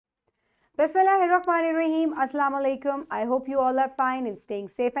Bismillahirrahmanirrahim. Assalamu alaikum. I hope you all are fine and staying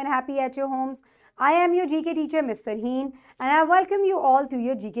safe and happy at your homes. I am your GK teacher, Miss Farheen, and I welcome you all to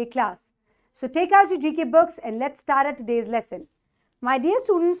your GK class. So take out your GK books and let's start at today's lesson. My dear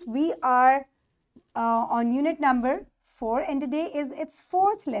students, we are on unit number 4 and today is its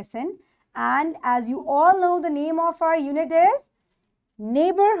 4th lesson. And as you all know, the name of our unit is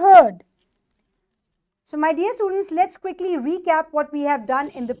neighborhood. So my dear students, let's quickly recap what we have done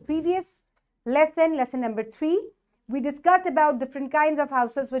in the previous lesson number 3. We discussed about different kinds of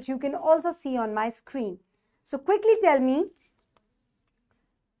houses which you can also see on my screen. So quickly tell me,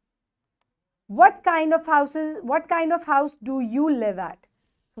 what kind of house do you live at?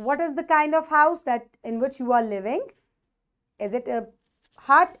 What is the kind of house in which you are living? Is it a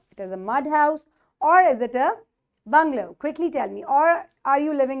hut, it is a mud house, or is it a bungalow? Quickly tell me. Or are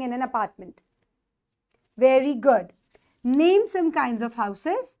you living in an apartment? Very good. Name some kinds of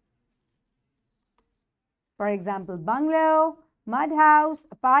houses. For example, bungalow, mud house,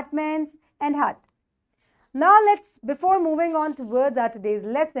 apartments, and hut. Now before moving on towards our today's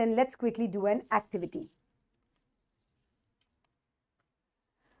lesson, let's quickly do an activity.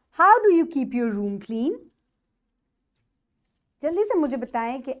 How do you keep your room clean? जल्दी से मुझे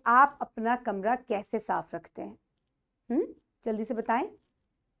बताएं कि आप अपना कमरा कैसे साफ रखते हैं? जल्दी से बताएं.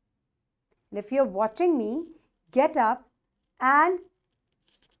 And if you're watching me, get up and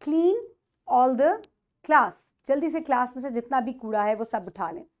clean all the class. जल्दी से क्लास में से जितना भी कूड़ा है वो सब उठा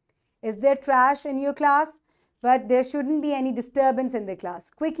लें. Is there trash in your class? But there shouldn't be any disturbance in the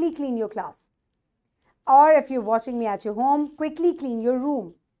class. Quickly clean your class. Or if you're watching me at your home, quickly clean your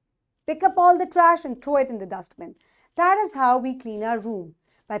room. Pick up all the trash and throw it in the dustbin. That is how we clean our room.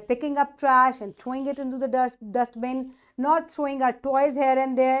 By picking up trash and throwing it into the dustbin, not throwing our toys here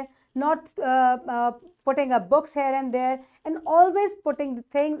and there, not putting our books here and there, and always putting the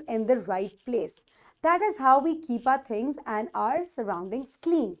things in the right place. That is how we keep our things and our surroundings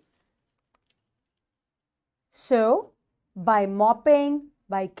clean. So, by mopping,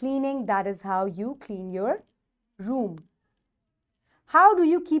 by cleaning, that is how you clean your room. How do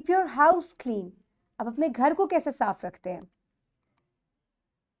you keep your house clean? आप अपने घर को कैसे साफ रखते हैं?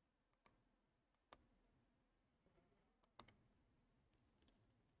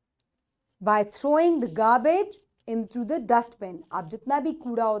 By throwing the garbage into the dustbin. आप जितना भी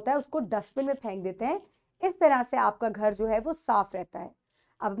कूड़ा होता है उसको डस्टबिन में फेंक देते हैं. इस तरह से आपका घर जो है वो साफ रहता है.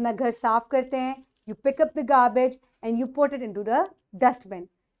 आप अपना घर साफ करते हैं. You pick up the garbage and you put it into the dustbin.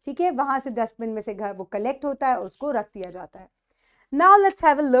 ठीक है, वहां से डस्टबिन में से घर वो कलेक्ट होता है और उसको रख दिया जाता है. Now let's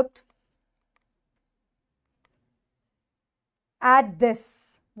have a look at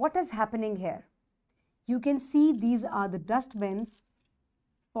this. What is happening here? You can see these are the dustbins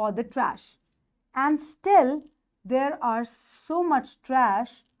for the trash, and still there are so much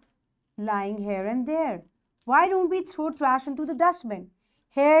trash lying here and there. Why don't we throw trash into the dustbin?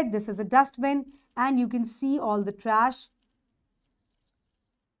 Here, this is a dustbin, and you can see all the trash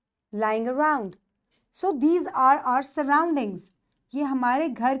lying around. So these are our surroundings. ये हमारे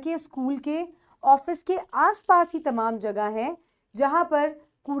घर के, school के, office के आसपास ही तमाम जगह है जहां पर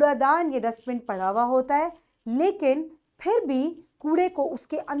कूड़ादान या डस्टबिन पड़ा हुआ होता है, लेकिन फिर भी कूड़े को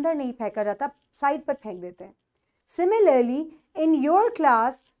उसके अंदर नहीं फेंका जाता, साइड पर फेंक देते हैं. Similarly, in your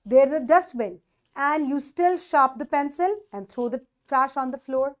class, there is a dustbin and you still sharpen the pencil and throw the trash on the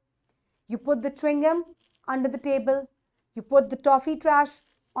floor. You put the chewing gum under the table. You put the toffee trash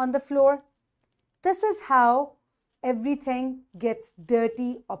on the floor. This is how everything gets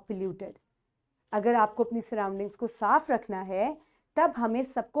dirty or polluted. अगर आपको अपनी surroundings को साफ रखना है, तब हमें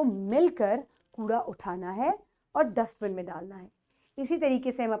सबको मिलकर कूड़ा उठाना है और डस्टबिन में डालना है. इसी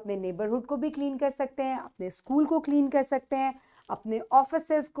तरीके से हम अपने नेबरहुड को भी क्लीन कर सकते हैं, अपने स्कूल को क्लीन कर सकते हैं, अपने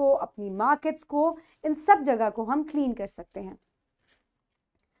ऑफिसेस को, अपनी मार्केट्स को, इन सब जगह को हम क्लीन कर सकते हैं.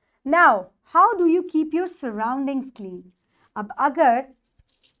 Now, how do you keep your surroundings clean? अब अगर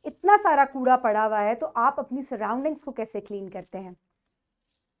इतना सारा कूड़ा पड़ा हुआ है तो आप अपनी सराउंडिंग्स को कैसे क्लीन करते हैं?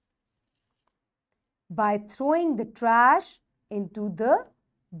 By throwing the trash into the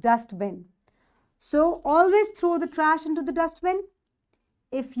dustbin. So always throw the trash into the dustbin.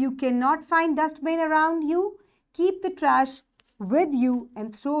 If you cannot find dustbin around you, keep the trash with you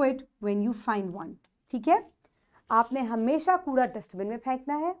and throw it when you find one. ठीक है? आपने हमेशा कूड़ा dustbin में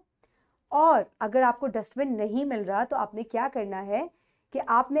फेंकना है, और अगर आपको डस्टबिन नहीं मिल रहा तो आपने क्या करना है कि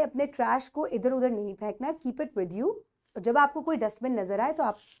आपने अपने ट्रैश को इधर उधर नहीं फेंकना, कीप इट विद यू, और जब आपको कोई डस्टबिन नजर आए तो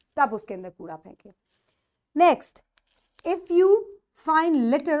आप तब उसके अंदर कूड़ा फेंकें. Next, if you find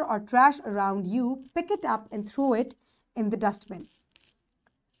litter or trash around you, pick it up and throw it in the dustbin.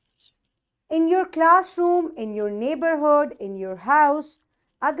 In your classroom, in your neighborhood, in your house,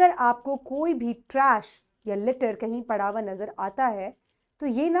 अगर आपको कोई भी ट्रैश या लिटर कहीं पड़ा हुआ नजर आता है तो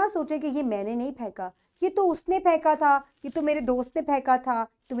ये ना सोचें कि ये मैंने नहीं फेंका, ये तो उसने फेंका था, ये तो मेरे दोस्त ने फेंका था,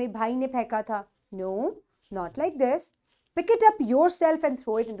 तो मेरे भाई ने फेंका था. No, not like this. Pick it up yourself and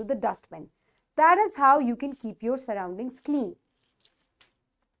throw it into the dustbin. That is how you can keep your surroundings clean.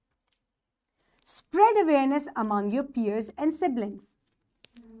 Spread awareness among your peers and siblings.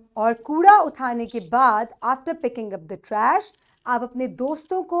 और कूड़ा उठाने के बाद after picking up the trash, आप अपने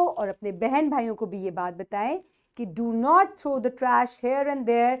दोस्तों को और अपने बहन भाइयों को भी ये बात बताएं कि do not throw the trash here and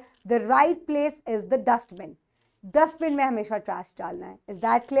there. The right place is the dustbin. Dustbin में हमेशा trash डालना है. Is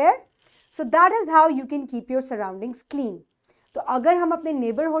that clear? So that is how you can keep your surroundings clean. तो अगर हम अपने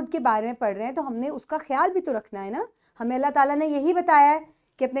नेबरहुड के बारे में पढ़ रहे हैं तो हमने उसका ख्याल भी तो रखना है ना. हमें अल्लाह ताला ने यही बताया है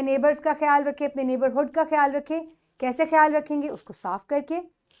कि अपने नेबर्स का ख्याल रखें, अपने नेबरहुड का ख्याल रखें. कैसे ख्याल रखेंगे? उसको साफ करके.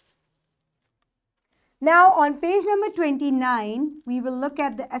 Now on page number 29, we will look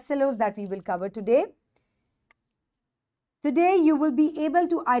at the SLOs that we will cover today. Today you will be able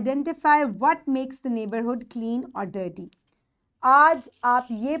to identify what makes the neighborhood clean or dirty. आज आप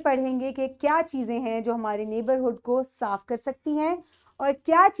ये पढ़ेंगे कि क्या चीज़ें हैं जो हमारे नेबरहुड को साफ कर सकती हैं और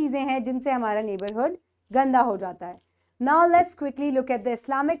क्या चीज़ें हैं जिनसे हमारा नेबरहुड गंदा हो जाता है. Now let's quickly look at the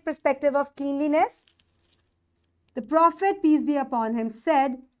Islamic perspective of cleanliness. The Prophet, peace be upon him,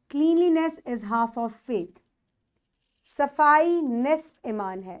 said, cleanliness is half of faith. सफाई निस्फ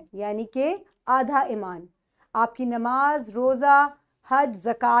ईमान है, यानी कि आधा ईमान. आपकी नमाज, रोज़ा, हज,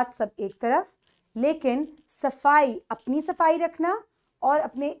 ज़कात सब एक तरफ, लेकिन सफाई, अपनी सफाई रखना और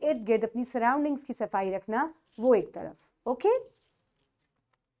अपने इर्द गिर्द अपनी सराउंडिंग्स की सफाई रखना, वो एक तरफ. Okay?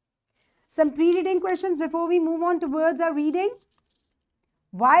 Some pre-reading questions before we move on towards our reading.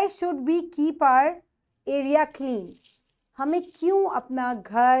 Why should we keep our area clean? हमें क्यों अपना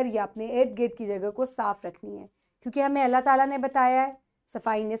घर या अपने इर्द गिर्द की जगह को साफ रखनी है? क्योंकि हमें अल्लाह ताला ने बताया है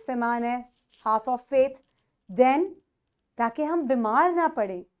सफाई निस्फ ईमान है, हाफ ऑफ फेथ. देन ताकि हम बीमार ना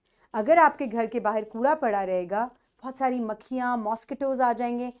पड़े. अगर आपके घर के बाहर कूड़ा पड़ा रहेगा, बहुत सारी मक्खियाँ, मॉस्किटोज आ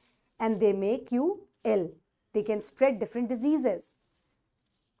जाएंगे and they make you ill. They can spread different diseases.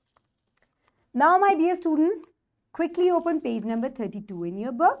 Now my dear students, quickly open page number 32 in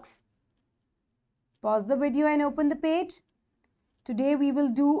your books. Pause the video and open the page. Today we will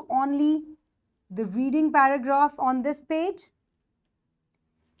do only the reading paragraph on this page.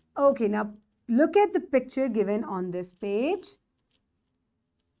 Okay, now look at the picture given on this page.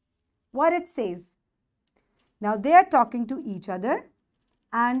 What it says. Now they are talking to each other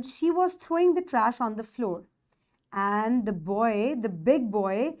and she was throwing the trash on the floor. And the boy, the big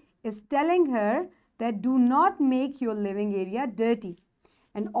boy, is telling her that do not make your living area dirty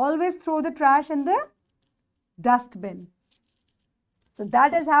and always throw the trash in the dustbin. So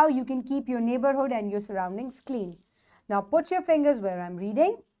that is how you can keep your neighborhood and your surroundings clean. Now put your fingers where I'm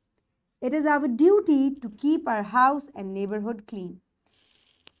reading. It is our duty to keep our house and neighborhood clean.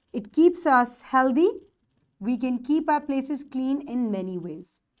 It keeps us healthy. We can keep our places clean in many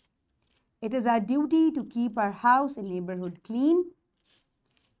ways. It is our duty to keep our house and neighborhood clean.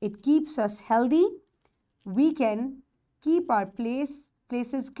 It keeps us healthy. We can keep our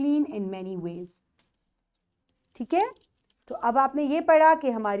places clean in many ways. ठीक है? तो अब आपने ये पढ़ा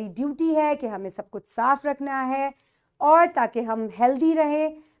कि हमारी duty है कि हमें सब कुछ साफ रखना है और ताकि हम हेल्दी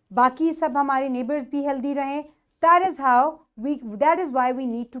रहें, बाकी सब हमारे नेबर्स भी हेल्दी रहें. That is why we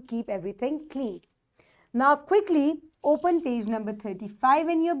need to keep everything clean. Now quickly open page number 35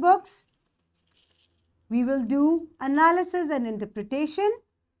 in your books. We will do analysis and interpretation.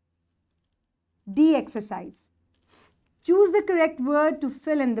 D exercise. Choose the correct word to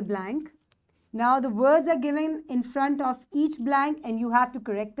fill in the blank. Now the words are given in front of each blank and you have to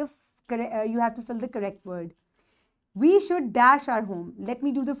fill the correct word. We should dash our home. Let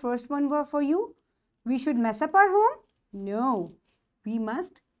me do the first one for you. We should mess up our home? No. We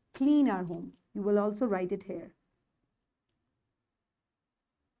must clean our home. You will also write it here.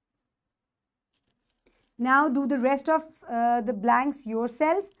 Now do the rest of the blanks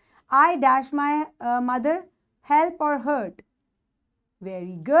yourself. I dash my mother, help or hurt.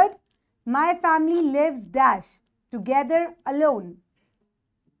 Very good. My family lives dash, together alone.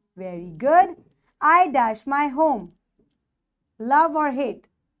 Very good. I dash my home, love or hate.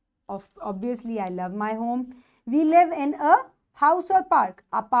 Obviously I love my home. We live in a house or park.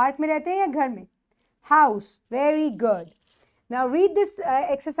 आप park में रहते हैं या घर में? House. Very good. Now read this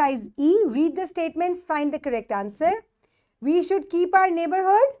exercise E. Read the statements. Find the correct answer. We should keep our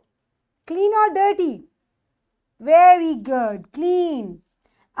neighborhood clean or dirty? Very good. Clean.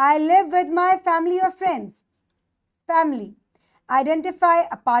 I live with my family or friends? Family. Identify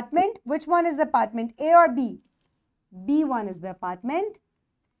apartment. Which one is the apartment? A or B? B1 is the apartment.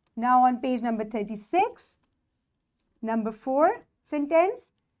 Now on page number 36, number 4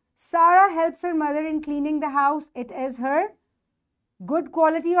 sentence. Sarah helps her mother in cleaning the house. It is her good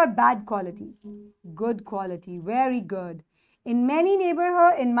quality or bad quality? Good quality. Very good. In my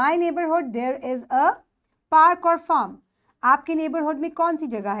neighborhood, there is a park or farm. आपके neighborhood में कौन सी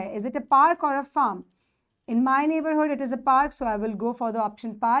जगह है? Is it a park or a farm? In my neighborhood, it is a park, so I will go for the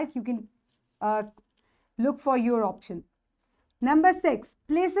option park. You can look for your option. Number 6,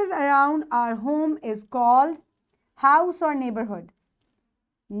 places around our home is called house or neighborhood?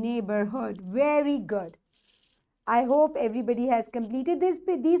 Neighborhood. Very good. I hope everybody has completed these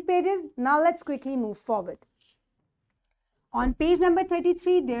pages. Now let's quickly move forward. On page number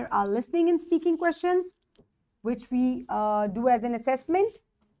 33, there are listening and speaking questions, which we do as an assessment.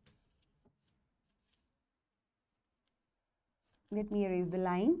 Let me erase the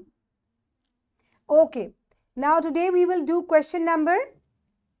line. Okay. Now today we will do question number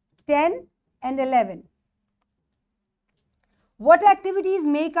 10 and 11. What activities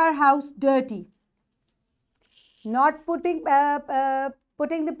make our house dirty? Not putting the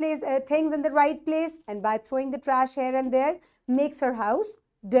things in the right place, and by throwing the trash here and there makes our house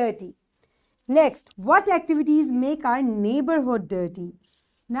dirty. Next, what activities make our neighborhood dirty?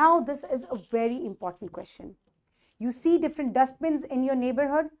 Now this is a very important question. You see different dustbins in your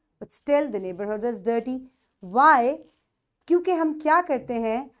neighborhood, but still the neighborhood is dirty. Why? क्योंकि हम क्या करते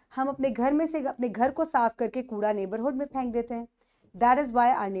हैं, हम अपने घर में से अपने घर को साफ करके कूड़ा neighborhood में फेंक देते हैं. That is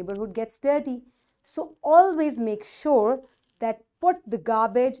why our neighborhood gets dirty. So always make sure that put the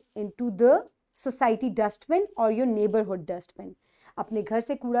garbage into the society dustbin or your neighborhood dustbin. अपने घर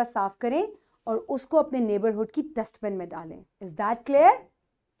से कूड़ा साफ करें और उसको अपने neighborhood की dustbin में डालें. Is that clear?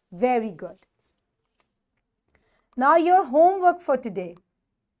 Very good. Now your homework for today.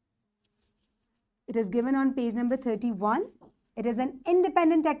 It is given on page number 31. It is an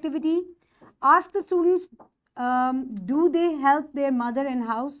independent activity. Ask the students, do they help their mother in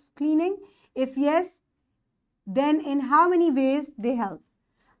house cleaning? If yes, then in how many ways they help?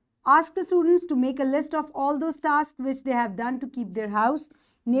 Ask the students to make a list of all those tasks which they have done to keep their house,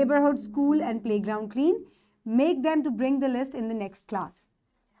 neighborhood, school and playground clean. Make them to bring the list in the next class.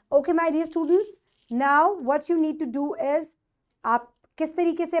 Okay, my dear students. Now, what you need to do is, आप किस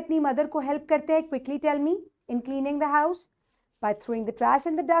तरीके से अपनी mother को help करते हैं? Quickly tell me. In cleaning the house, by throwing the trash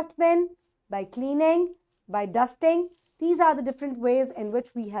in the dustbin, by cleaning, by dusting. These are the different ways in which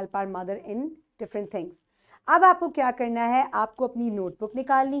we help our mother in different things. अब आपको क्या करना है? आपको अपनी notebook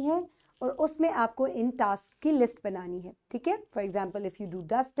निकालनी है और उसमें आपको इन tasks की list बनानी है. ठीक है? For example, if you do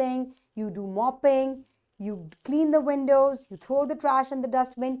dusting, you do mopping, you clean the windows, you throw the trash in the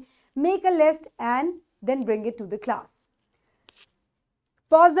dustbin, make a list and then bring it to the class.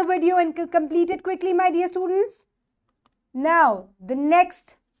 Pause the video and complete it quickly, my dear students. Now, the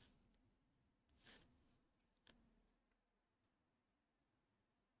next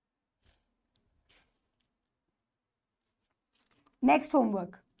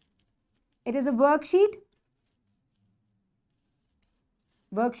homework. It is a worksheet.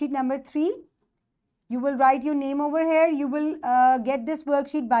 Worksheet number 3. You will write your name over here. You will get this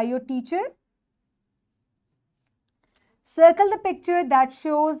worksheet by your teacher. Circle the picture that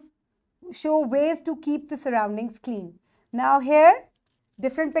show ways to keep the surroundings clean. Now here,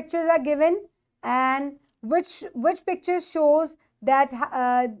 different pictures are given, and which picture shows that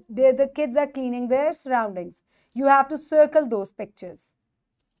the kids are cleaning their surroundings. You have to circle those pictures.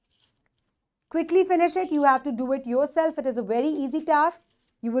 Quickly finish it. You have to do it yourself. It is a very easy task.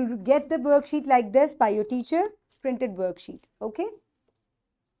 You will get the worksheet like this by your teacher, printed worksheet. Okay?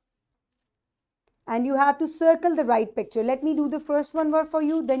 And you have to circle the right picture. Let me do the first one for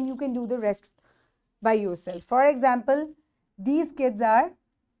you, then you can do the rest by yourself. For example, these kids are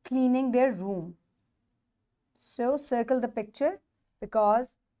cleaning their room. So circle the picture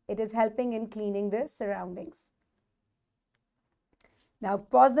because it is helping in cleaning the surroundings. Now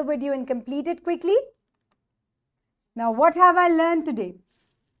pause the video and complete it quickly. Now what have I learned today?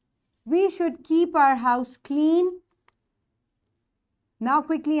 We should keep our house clean. Now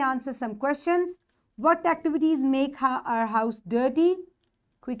quickly answer some questions. What activities make our house dirty?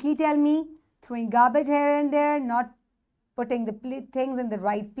 Quickly tell me. Throwing garbage here and there, not putting the things in the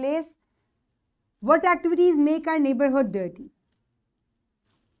right place. What activities make our neighborhood dirty?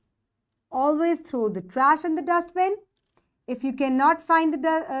 Always throw the trash in the dustbin. If you cannot find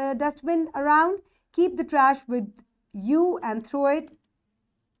the dustbin around, keep the trash with you and throw it.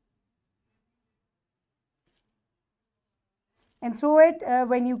 And throw it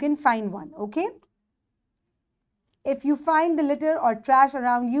when you can find one, okay? If you find the litter or trash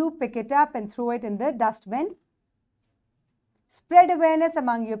around you, pick it up and throw it in the dustbin. spread awareness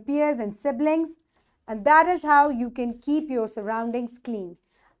among your peers and siblings, and that is how you can keep your surroundings clean.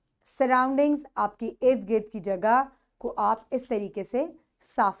 Surroundings, आपके इर्द गिर्द की जगह को आप इस तरीके से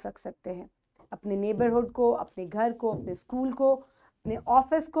साफ रख सकते हैं, अपने नेबरहुड को, अपने घर को, अपने स्कूल को, अपने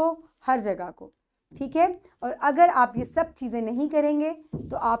ऑफिस को, हर जगह को, ठीक है। और अगर आप ये सब चीज़ें नहीं करेंगे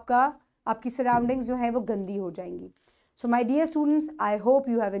तो आपकी सराउंडिंग्स जो हैं वो गंदी हो जाएंगी। So my dear students, I hope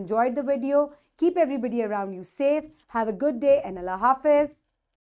you have enjoyed the video. Keep everybody around you safe. Have a good day and Allah Hafiz.